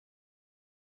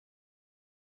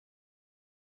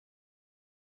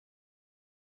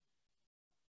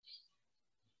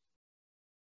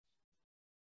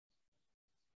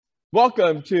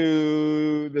Welcome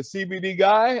to the CBD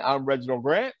Guy. I'm Reginald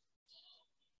Grant.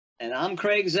 And I'm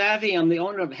Craig Zavvi. I'm the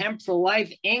owner of Hemp for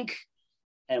Life, Inc.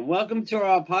 And welcome to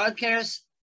our podcast,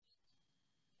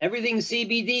 Everything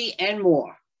CBD and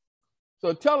More.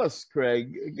 So tell us,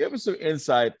 Craig, give us some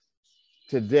insight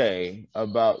today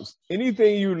about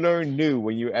anything you learned new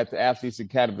when you were at the Athletes and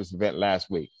Cannabis event last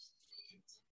week.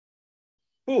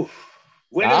 Oof.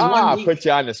 I put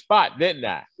you on the spot, didn't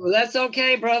I? Well, that's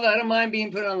okay, brother. I don't mind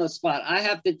being put on the spot. I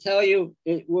have to tell you,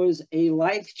 it was a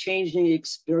life-changing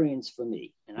experience for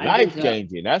me.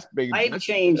 Life-changing. That's big.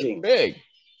 Life-changing. That's big.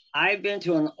 I've been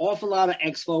to an awful lot of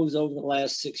expos over the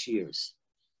last 6 years.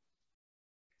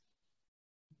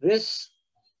 This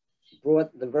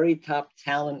brought the very top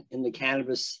talent in the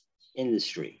cannabis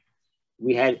industry.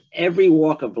 We had every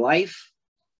walk of life.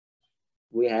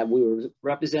 We were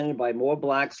represented by more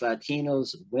Blacks,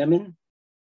 Latinos, women,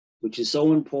 which is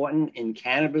so important in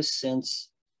cannabis since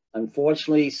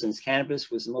cannabis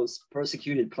was the most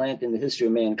persecuted plant in the history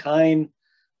of mankind.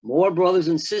 More brothers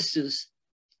and sisters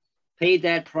paid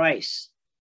that price.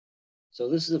 So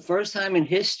this is the first time in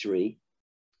history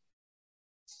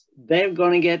they're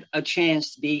going to get a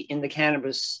chance to be in the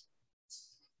cannabis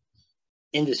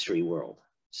industry world.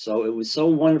 So it was so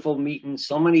wonderful meeting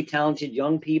so many talented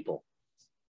young people.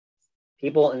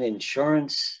 People in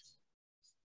insurance,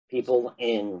 people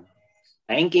in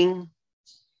banking,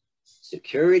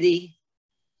 security,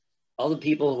 other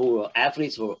people who are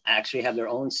athletes who actually have their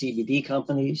own CBD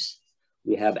companies.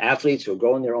 We have athletes who are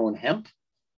growing their own hemp.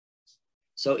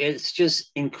 So it's just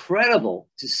incredible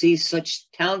to see such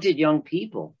talented young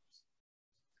people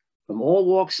from all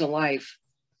walks of life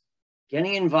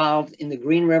getting involved in the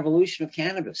green revolution of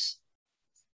cannabis.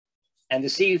 And to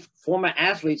see former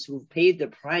athletes who've paid the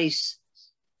price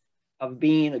of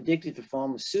being addicted to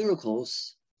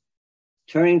pharmaceuticals,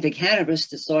 turning to cannabis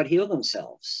to start heal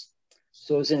themselves.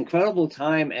 So it was an incredible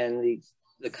time, and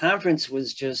the conference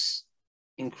was just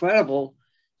incredible,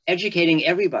 educating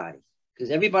everybody, because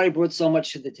everybody brought so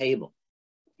much to the table.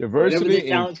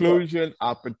 Diversity, inclusion,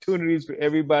 opportunities for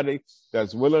everybody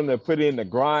that's willing to put in the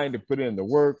grind, to put in the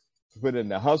work, to put in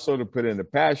the hustle, to put in the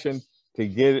passion, to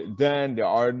get it done. There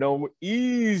are no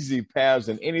easy paths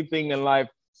in anything in life.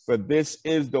 But this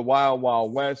is the wild,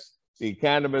 wild west. The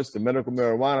cannabis, the medical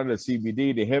marijuana, the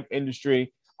CBD, the hemp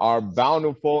industry are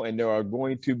bountiful, and it's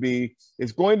going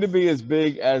to be as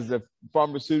big as the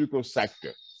pharmaceutical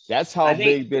sector. That's how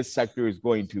big this sector is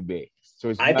going to be. So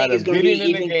it's a matter of getting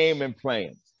in the game and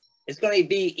playing. It's going to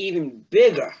be even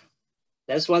bigger.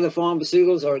 That's why the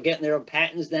pharmaceuticals are getting their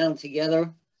patents down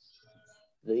together.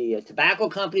 The tobacco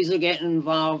companies are getting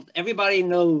involved. Everybody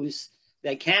knows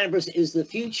that cannabis is the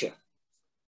future.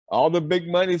 All the big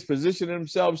money's positioning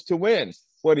themselves to win.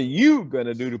 What are you going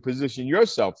to do to position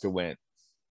yourself to win?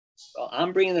 Well,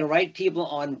 I'm bringing the right people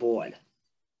on board.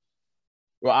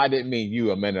 Well, I didn't mean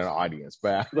you, I meant an audience.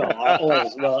 But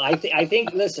I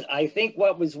think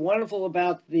what was wonderful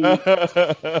about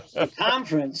the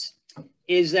conference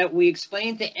is that we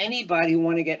explained to anybody who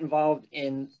want to get involved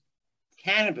in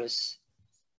cannabis,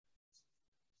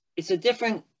 it's a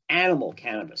different animal,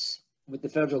 cannabis, with the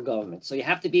federal government. So you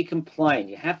have to be compliant.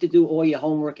 You have to do all your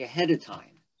homework ahead of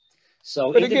time.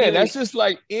 So, but again, that's just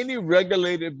like any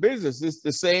regulated business. It's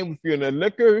the same if you're in the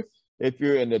liquor, if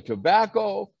you're in the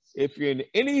tobacco, if you're in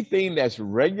anything that's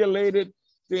regulated,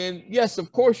 then yes,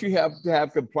 of course you have to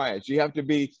have compliance. You have to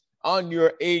be on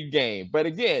your A game. But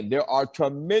again, there are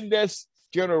tremendous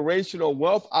generational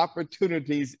wealth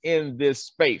opportunities in this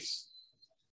space.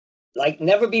 Like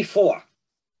never before.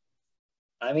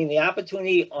 I mean, the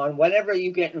opportunity on whatever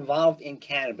you get involved in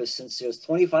cannabis, since there's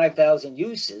 25,000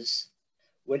 uses,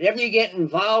 whatever you get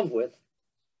involved with,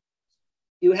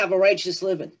 you have a righteous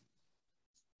living.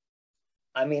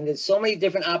 I mean, there's so many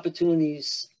different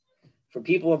opportunities for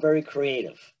people who are very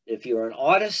creative. If you're an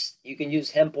artist, you can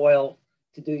use hemp oil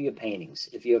to do your paintings.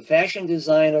 If you're a fashion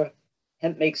designer,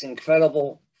 hemp makes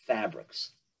incredible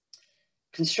fabrics.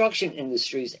 Construction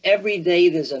industries, every day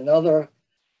there's another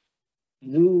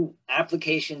new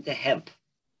application to hemp.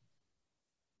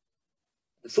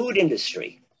 The food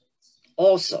industry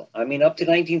also, I mean, up to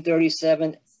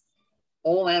 1937,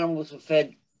 all animals were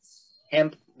fed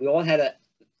hemp. We all had a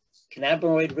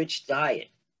cannabinoid-rich diet.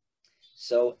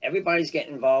 So everybody's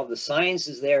getting involved. The science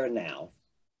is there now,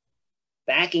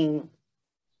 backing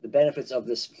the benefits of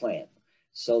this plant.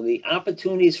 So the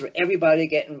opportunities for everybody to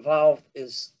get involved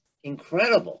is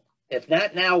incredible. If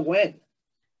not now, when?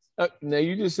 Now,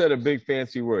 you just said a big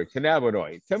fancy word,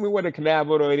 cannabinoid. Tell me what a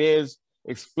cannabinoid is.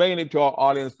 Explain it to our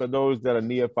audience for those that are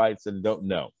neophytes and don't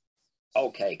know.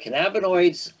 Okay,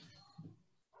 cannabinoids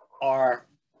are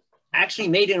actually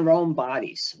made in our own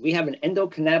bodies. We have an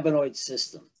endocannabinoid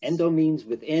system. Endo means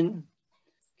within.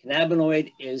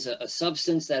 Cannabinoid is a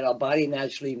substance that our body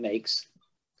naturally makes.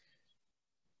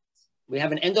 We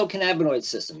have an endocannabinoid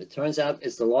system. It turns out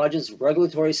it's the largest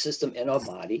regulatory system in our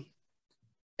body,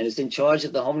 and it's in charge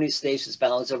of the homeostasis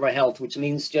balance of our health, which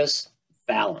means just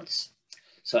balance.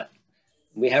 So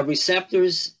we have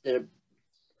receptors that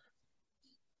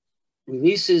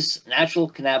releases natural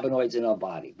cannabinoids in our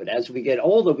body. But as we get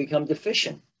older, we become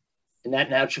deficient in that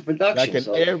natural production.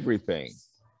 Like in everything.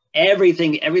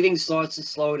 Everything starts to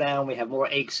slow down. We have more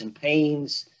aches and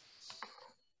pains.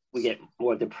 We get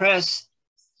more depressed.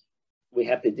 We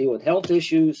have to deal with health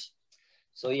issues.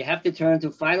 So you have to turn to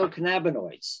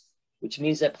phytocannabinoids, which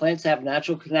means that plants have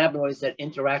natural cannabinoids that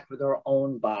interact with our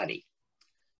own body.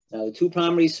 Now, the two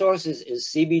primary sources is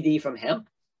CBD from hemp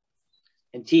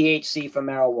and THC from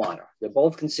marijuana. They're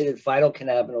both considered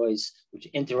phytocannabinoids, which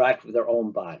interact with our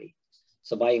own body.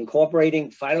 So by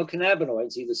incorporating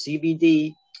phytocannabinoids, either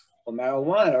CBD or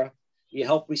marijuana, you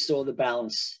help restore the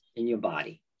balance in your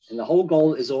body. And the whole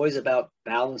goal is always about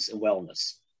balance and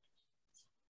wellness.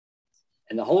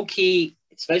 And the whole key,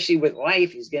 especially with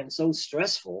life, is getting so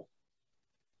stressful.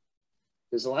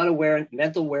 There's a lot of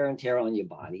mental wear and tear on your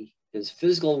body. There's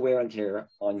physical wear and tear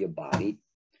on your body.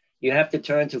 You have to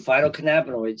turn to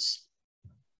phytocannabinoids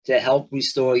to help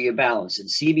restore your balance. And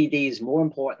CBD is more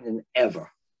important than ever.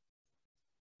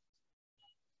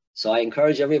 So I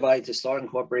encourage everybody to start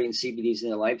incorporating CBDs in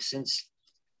their life, since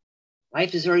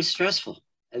life is very stressful,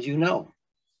 as you know.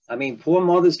 I mean, poor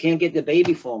mothers can't get the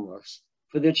baby formulas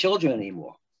for their children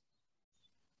anymore.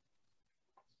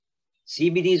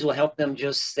 CBDs will help them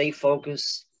just stay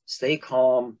focused, stay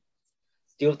calm,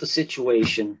 deal with the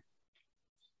situation,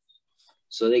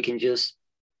 so they can just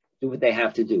do what they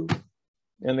have to do.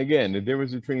 And again, the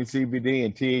difference between CBD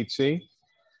and THC?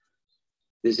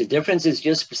 There's a difference, is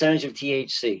just percentage of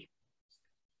THC.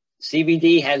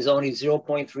 CBD has only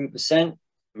 0.3%.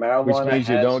 Marijuana, which means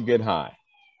you don't get high.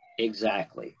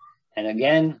 Exactly. And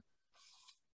again,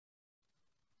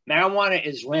 marijuana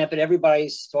is rampant.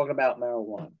 Everybody's talking about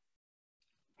marijuana.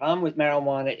 Problem with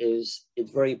marijuana is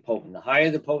it's very potent. The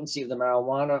higher the potency of the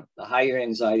marijuana, the higher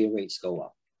anxiety rates go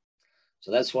up.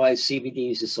 So that's why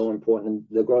CBDs is so important.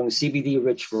 They're growing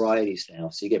CBD-rich varieties now.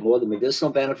 So you get more of the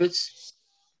medicinal benefits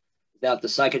without the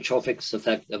psychotropic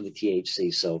effect of the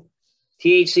THC. So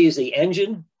THC is the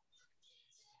engine.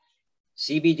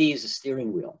 CBD is the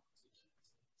steering wheel.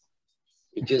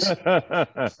 It just,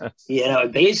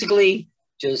 it basically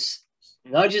just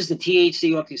nudges the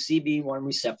THC off the CB1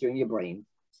 receptor in your brain,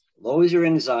 lowers your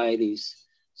anxieties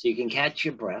so you can catch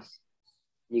your breath.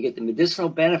 You get the medicinal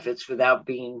benefits without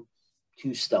being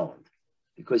too stoned,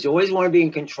 because you always want to be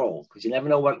in control, because you never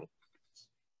know what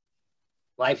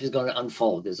life is going to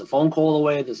unfold. There's a phone call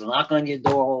away, there's a knock on your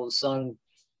door, all of a sudden,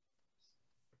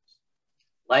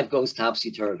 life goes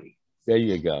topsy-turvy. There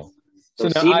you go. So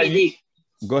now CBD,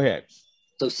 go ahead.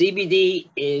 So CBD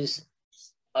is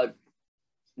a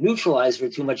neutralizer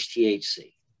for too much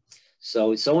THC.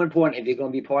 So it's so important, if you're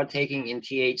going to be partaking in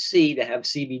THC, to have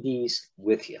CBDs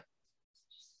with you.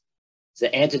 It's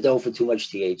an antidote for too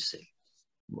much THC.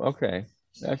 Okay,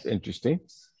 that's interesting.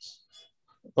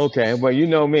 Okay, well, you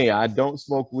know me, I don't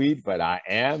smoke weed, but I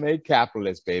am a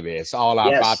capitalist, baby. It's all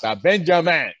about the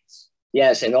Benjamins.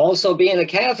 Yes, and also being a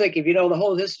Catholic, if you know the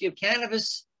whole history of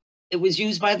cannabis, it was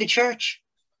used by the church.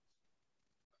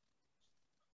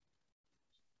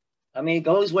 I mean, it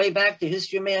goes way back to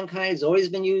history of mankind. It's always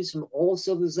been used from all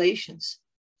civilizations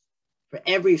for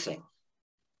everything.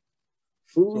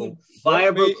 Food,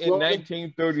 fiber, in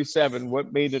 1937,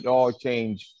 what made it all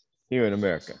change here in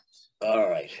America? All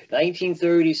right,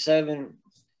 1937,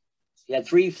 you had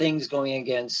three things going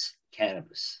against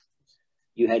cannabis.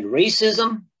 You had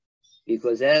racism,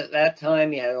 because at that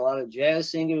time you had a lot of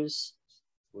jazz singers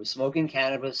who were smoking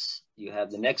cannabis. You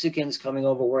have the Mexicans coming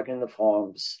over working the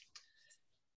farms.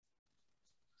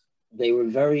 They were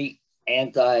very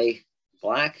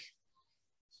anti-Black,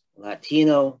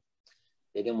 Latino.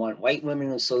 They didn't want white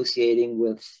women associating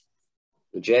with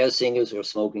the jazz singers who were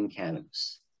smoking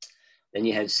cannabis. Then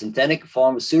you had synthetic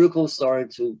pharmaceuticals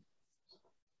started to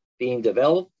being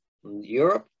developed in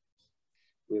Europe.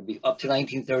 Up to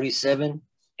 1937,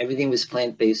 everything was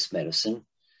plant-based medicine.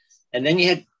 And then you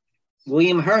had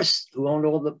William Hearst, who owned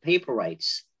all the paper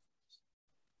rights.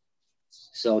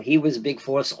 So he was a big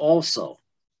force also.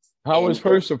 How was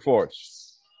Hearst a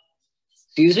force?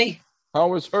 Excuse me? How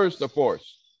was Hearst a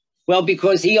force? Well,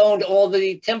 because he owned all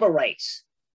the timber rights.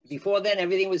 Before then,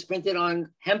 everything was printed on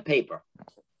hemp paper.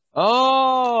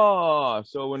 Oh,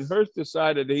 so when Hearst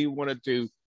decided he wanted to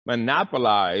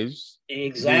monopolize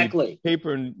exactly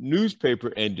the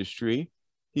newspaper industry.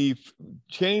 He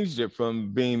changed it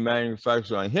from being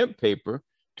manufactured on hemp paper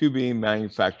to being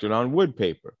manufactured on wood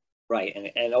paper.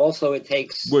 Right. And also it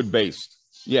takes wood-based.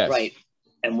 Yes. Right.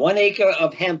 And 1 acre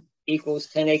of hemp equals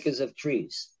 10 acres of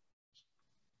trees.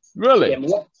 Really?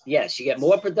 Yes, you get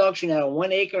more production out of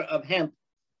 1 acre of hemp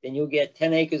than you'll get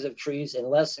 10 acres of trees and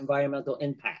less environmental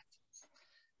impact.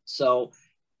 So,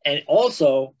 and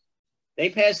also, they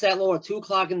passed that law at 2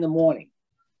 o'clock in the morning.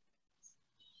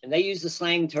 And they use the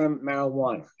slang term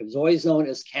marijuana. It was always known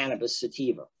as cannabis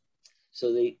sativa.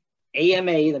 So the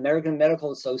AMA, the American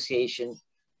Medical Association,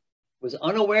 was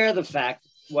unaware of the fact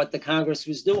what the Congress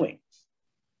was doing,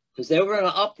 because they were in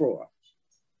an uproar.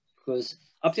 Because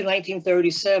up to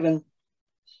 1937,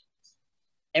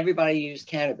 everybody used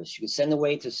cannabis. You could send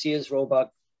away to Sears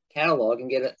Roebuck catalog and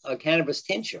get a cannabis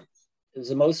tincture. It was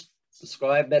the most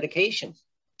prescribed medication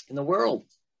in the world.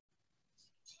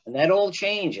 And that all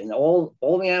changed, and all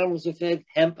the animals were fed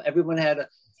hemp. Everyone had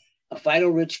a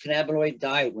phyto-rich cannabinoid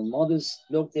diet. When mothers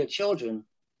milked their children,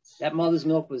 that mother's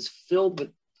milk was filled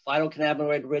with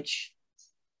phytocannabinoid-rich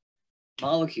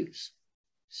molecules.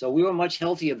 So we were much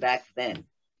healthier back then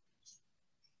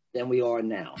than we are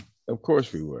now. Of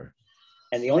course we were.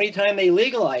 And the only time they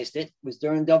legalized it was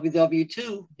during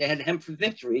WW2. They had hemp for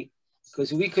victory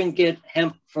because we couldn't get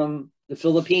hemp from the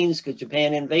Philippines because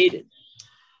Japan invaded.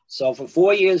 So for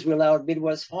 4 years, we allowed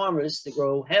Midwest farmers to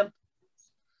grow hemp.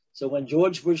 So when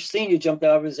George Bush Sr. jumped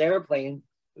out of his airplane,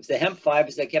 it was the hemp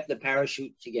fibers that kept the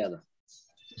parachute together.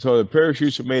 So the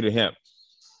parachutes are made of hemp?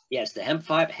 Yes, the hemp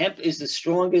fiber. Hemp is the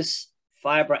strongest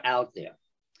fiber out there.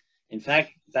 In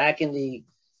fact, back in the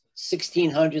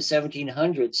 1600s,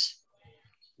 1700s,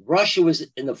 Russia was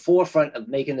in the forefront of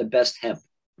making the best hemp.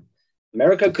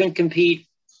 America couldn't compete.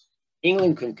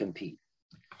 England couldn't compete.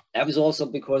 That was also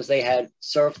because they had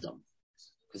serfdom,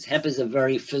 because hemp is a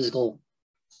very physical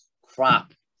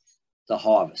crop to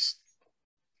harvest.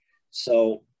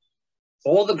 So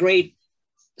all the great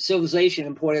civilization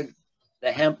imported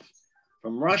the hemp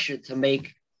from Russia to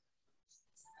make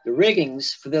the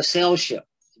riggings for their sail ship,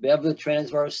 to be able to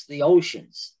traverse the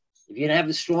oceans. If you didn't have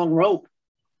a strong rope,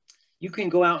 you can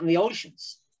go out in the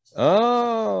oceans.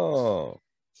 Oh,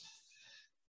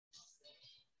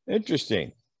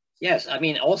 interesting. Yes, I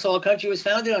mean, also our country was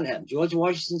founded on hemp. George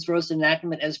Washington's first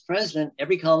enactment as president,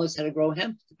 every colonist had to grow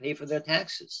hemp to pay for their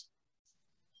taxes.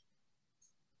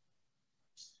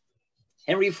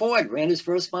 Henry Ford ran his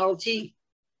first Model T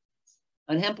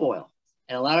on hemp oil,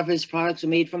 and a lot of his products are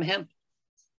made from hemp.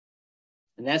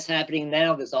 And that's happening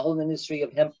now. There's a whole industry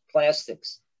of hemp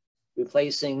plastics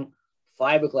replacing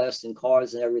fiberglass in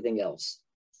cars and everything else.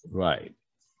 Right.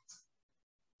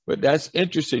 But that's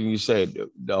interesting. You said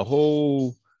the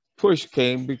whole push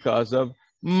came because of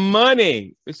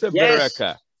money. It's America.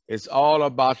 Yes. It's all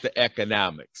about the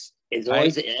economics. It's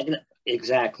always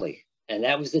exactly. And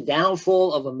that was the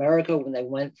downfall of America when they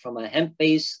went from a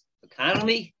hemp-based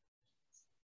economy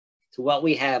to what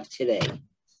we have today.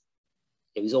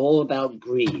 It was all about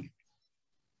greed.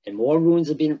 And more lives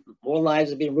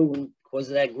have been ruined because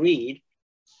of that greed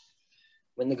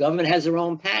when the government has their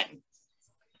own patent.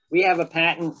 We have a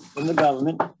patent from the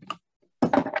government.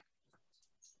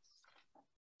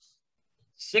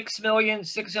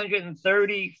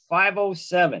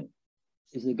 6,630,507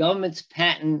 is the government's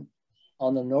patent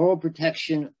on the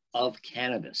neuroprotection of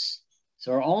cannabis.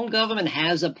 So our own government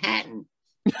has a patent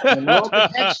on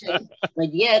neuroprotection,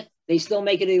 but yet they still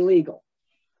make it illegal.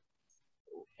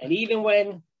 And even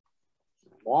when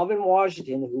Marvin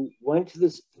Washington,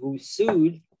 who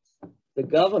sued the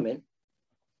government,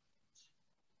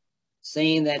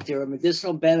 saying that there are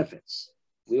medicinal benefits.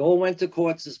 We all went to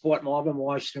court to support Marvin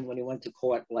Washington when he went to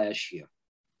court last year.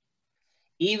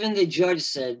 Even the judge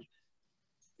said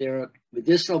there are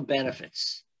medicinal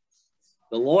benefits.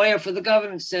 The lawyer for the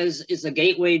government says it's a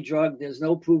gateway drug. There's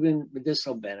no proven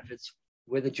medicinal benefits.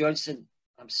 Where the judge said,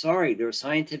 I'm sorry, there are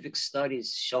scientific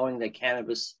studies showing that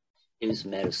cannabis is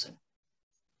medicine.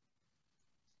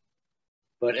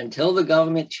 But until the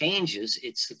government changes,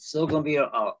 it's still going to be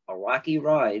a rocky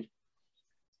ride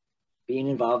being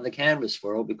involved in the cannabis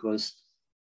world because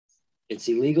it's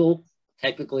illegal,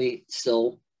 technically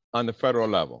still. On the federal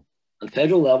level. On the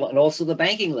federal level and also the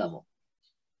banking level.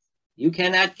 You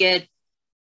cannot get,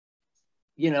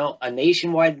 a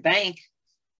nationwide bank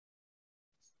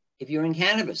if you're in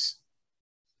cannabis.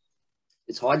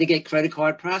 It's hard to get credit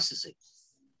card processing.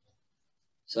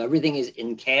 So everything is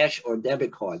in cash or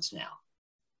debit cards now.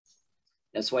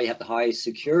 That's why you have to hire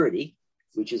security,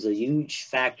 which is a huge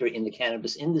factor in the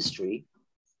cannabis industry,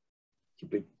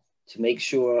 to make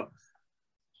sure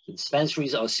the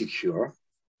dispensaries are secure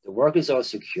The workers are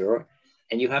secure,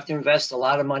 and you have to invest a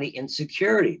lot of money in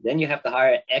security. Then you have to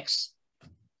hire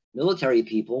ex-military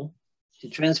people to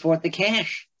transport the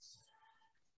cash.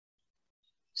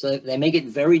 So they make it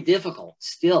very difficult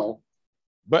still.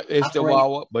 But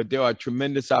but there are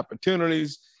tremendous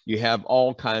opportunities. You have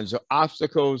all kinds of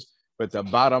obstacles, but the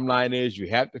bottom line is you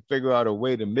have to figure out a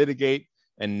way to mitigate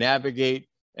and navigate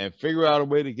and figure out a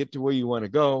way to get to where you want to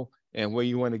go. And where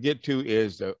you want to get to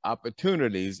is the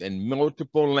opportunities in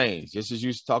multiple lanes. Just as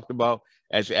you talked about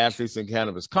at the Athletes in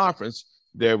Cannabis Conference,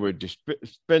 there were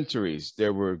dispensaries,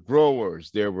 there were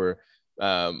growers, there were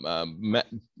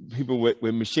people with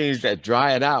machines that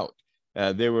dry it out.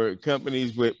 There were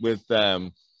companies with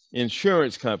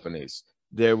insurance companies.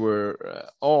 There were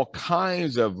all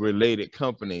kinds of related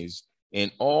companies in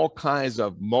all kinds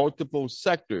of multiple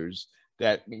sectors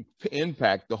that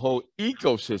impact the whole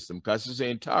ecosystem, because it's an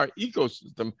entire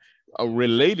ecosystem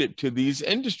related to these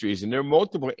industries. And there are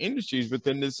multiple industries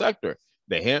within this sector: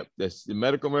 the hemp, the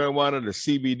medical marijuana, the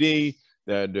CBD,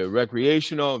 the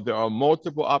recreational. There are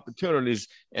multiple opportunities,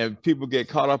 and people get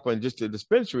caught up on just the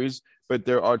dispensaries, but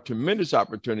there are tremendous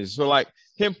opportunities. So like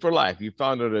Hemp for Life, you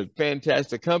founded a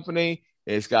fantastic company.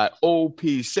 It's got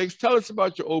OP6. Tell us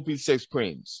about your OP6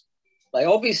 creams. My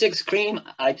OP6 cream,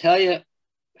 I tell you,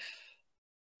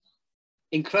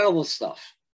 incredible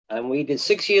stuff. And we did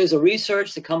 6 years of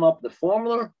research to come up with the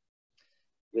formula.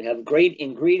 We have great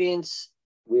ingredients.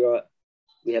 We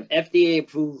have FDA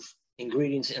approved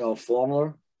ingredients in our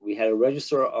formula. We had to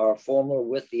register our formula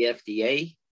with the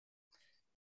FDA.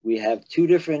 We have 2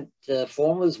 different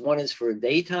formulas. One is for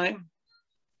daytime.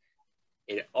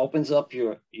 It opens up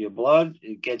your blood.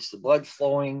 It gets the blood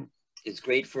flowing. It's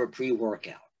great for a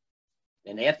pre-workout.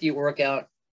 And after you work out,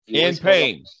 and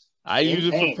pain. I use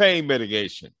it for pain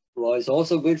mitigation. Well, it's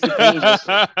also good for pain.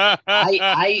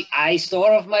 I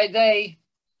start off my day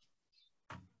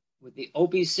with the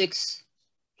OP6.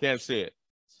 Can't see it.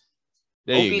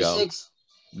 There OP6.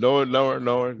 You go.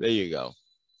 Lower. There you go.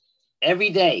 Every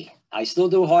day. I still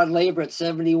do hard labor at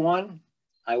 71.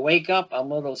 I wake up,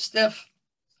 I'm a little stiff.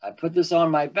 I put this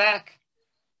on my back.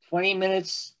 20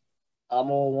 minutes, I'm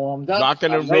all warmed up.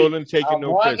 Rocking and rolling, taking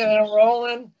no prisoners. Rocking and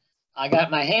rolling. I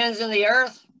got my hands in the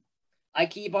earth. I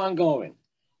keep on going.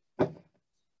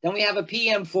 Then we have a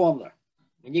PM formula.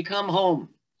 When you come home,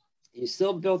 you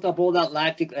still built up all that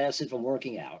lactic acid from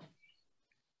working out.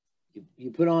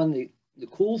 You put on the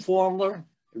cool formula.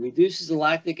 It reduces the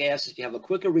lactic acid. You have a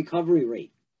quicker recovery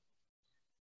rate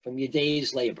from your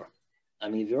day's labor. I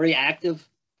mean, very active.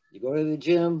 You go to the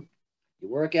gym, you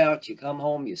work out, you come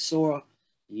home, you're sore.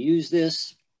 You use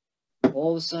this.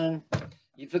 All of a sudden,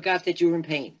 you forgot that you were in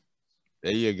pain.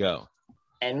 There you go.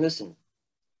 And listen,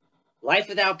 life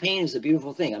without pain is a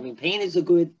beautiful thing. I mean, pain is a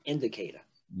good indicator.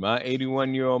 My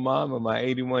 81-year-old mom and my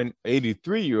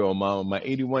 83-year-old mom and my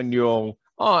 81-year-old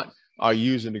aunt are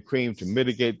using the cream to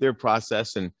mitigate their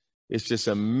process. And it's just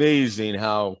amazing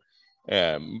how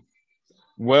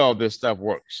well this stuff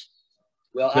works.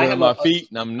 Well, I have my feet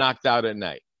and I'm knocked out at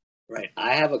night. Right.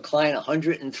 I have a client,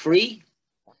 103.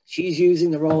 She's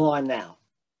using the roll-on now.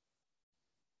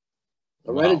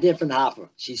 Loretta Diffenhofer.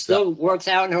 She still works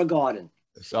out in her garden.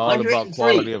 It's all about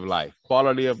quality of life.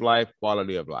 Quality of life,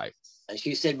 quality of life. And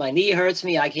she said, my knee hurts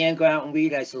me. I can't go out and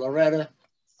weed. I said, Loretta,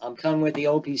 I'm coming with the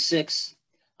OP6.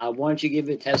 I want you to give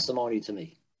your testimony to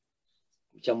me,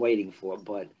 which I'm waiting for.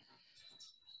 But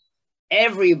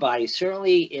everybody,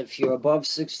 certainly if you're above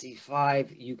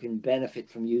 65, you can benefit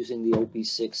from using the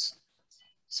OP6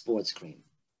 sports cream.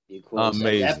 Because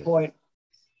amazing. At that point,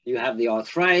 you have the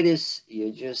arthritis,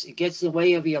 it gets in the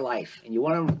way of your life. And you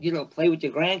want to, play with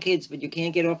your grandkids, but you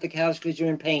can't get off the couch because you're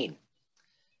in pain.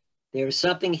 There's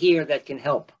something here that can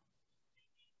help.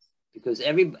 Because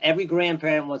every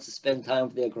grandparent wants to spend time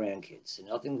with their grandkids. And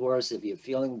nothing worse if you're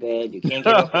feeling bad, you can't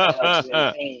get off the couch, you're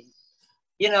in pain.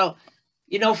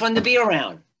 Fun to be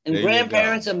around. And there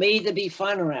grandparents are made to be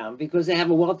fun around because they have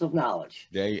a wealth of knowledge.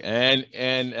 And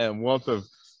a wealth of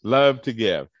love to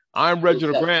give. I'm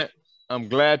Reginald Grant. I'm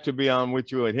glad to be on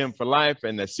with you at Hemp for Life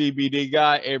and the CBD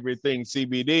guy, everything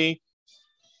CBD.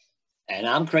 And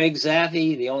I'm Craig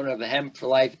Zaffe, the owner of Hemp for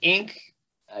Life, Inc.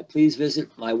 Please visit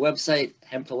my website,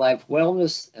 Hemp for Life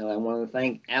Wellness. And I want to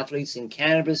thank Athletes in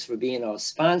Cannabis for being our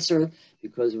sponsor,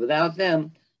 because without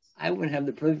them, I wouldn't have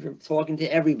the privilege of talking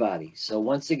to everybody. So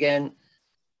once again,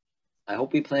 I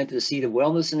hope we planted the seed of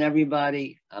wellness in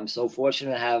everybody. I'm so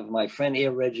fortunate to have my friend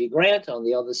here, Reggie Grant, on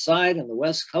the other side, on the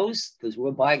West Coast, because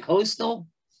we're bi-coastal.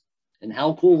 And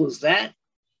how cool is that?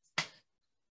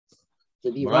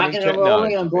 To be rocking and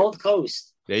rolling on both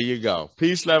coasts. There you go.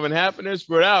 Peace, love, and happiness.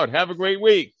 We're out. Have a great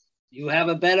week. You have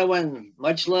a better one.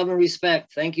 Much love and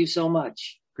respect. Thank you so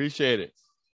much. Appreciate it.